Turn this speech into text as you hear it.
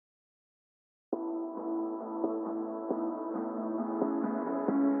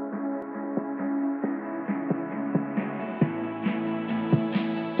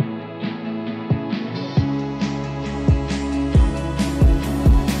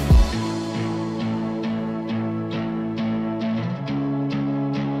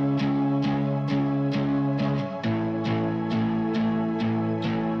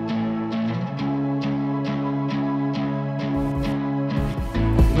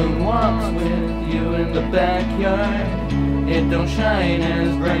walks with you in the backyard. It don't shine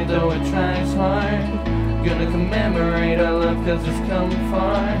as bright though it tries hard. Gonna commemorate our love cause it's come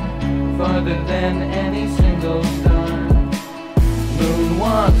far, farther than any single star. Moon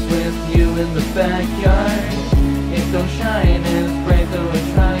walks with you in the backyard. It don't shine as bright though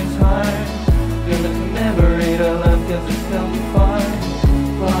it tries hard. Gonna commemorate our love cause it's come far,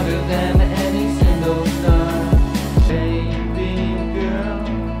 farther than any single star. Baby girl,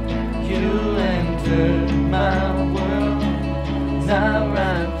 you entered my world. Not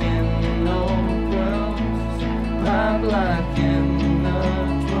rocking no girls, pop locking the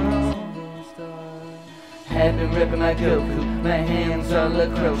twirl. Had been repping my Goku, my hands all a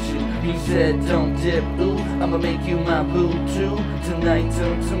crow shoe. He said don't dip, ooh, I'ma make you my boo too. Tonight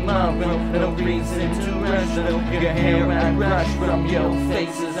till tomorrow, no reason to rush. No, your hair I brush from your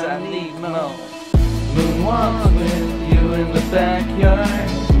faces, I need more. Moon walks with you in the backyard.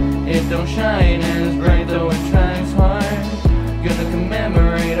 It don't shine as bright though it tries hard. Gonna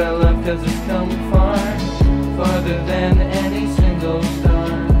commemorate our love cause it's come far, farther than any single star.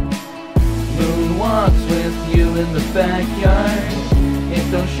 Moon walks with you in the backyard. It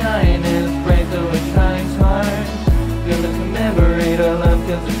don't shine as bright though it tries hard. Gonna commemorate our love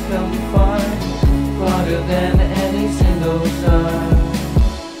cause it's come far, farther than any single star.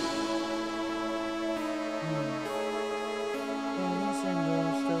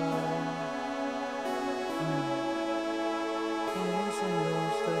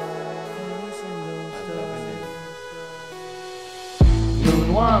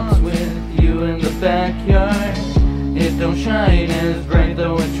 Moon walks with you in the backyard. It don't shine as bright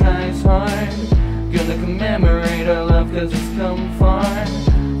though it tries hard. Gonna commemorate our love cause it's come far,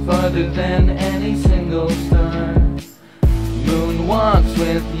 farther than any single star. Moon walks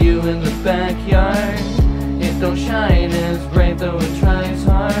with you in the backyard. It don't shine as bright though it tries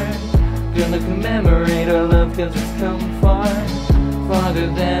hard. Gonna commemorate our love cause it's come far, farther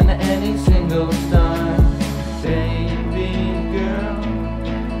than any single star. Baby girl,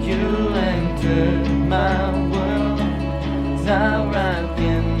 you entered my world. Not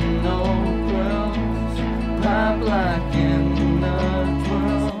rocking no girls, pop locking the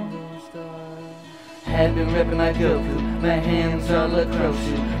twirl. Had been repping my Goku, my hands all a crow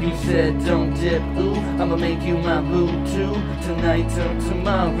shoe. He said don't dip, ooh, I'ma make you my boo too. Tonight till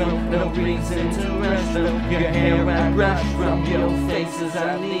tomorrow, no reason to rush. No, your hair I brush from your faces,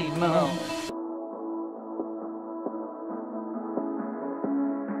 I need more.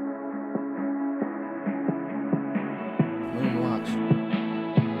 Moon walks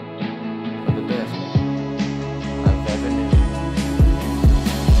for the best I've ever knew.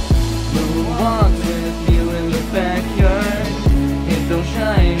 Moon walks with you in the backyard. It don't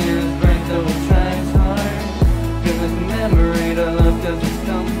shine as bright though it tries hard. Gonna commemorate our love cause it's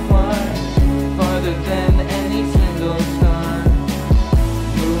come far, farther than any single star.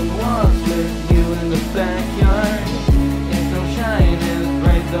 Moon walks with you in the backyard. It don't shine as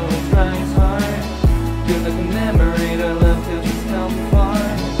bright though it tries hard. Gonna commemorate our love cause it's come far,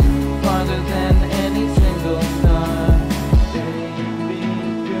 farther than any single star. Baby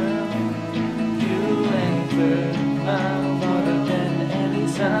girl, you entered my world. Farther than any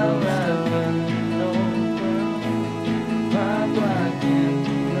single star. No world, pop locking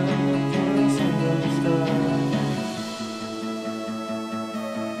the single star.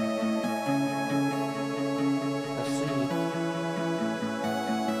 I see you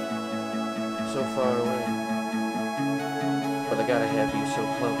so far away, but I gotta have you so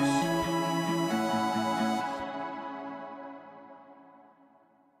close.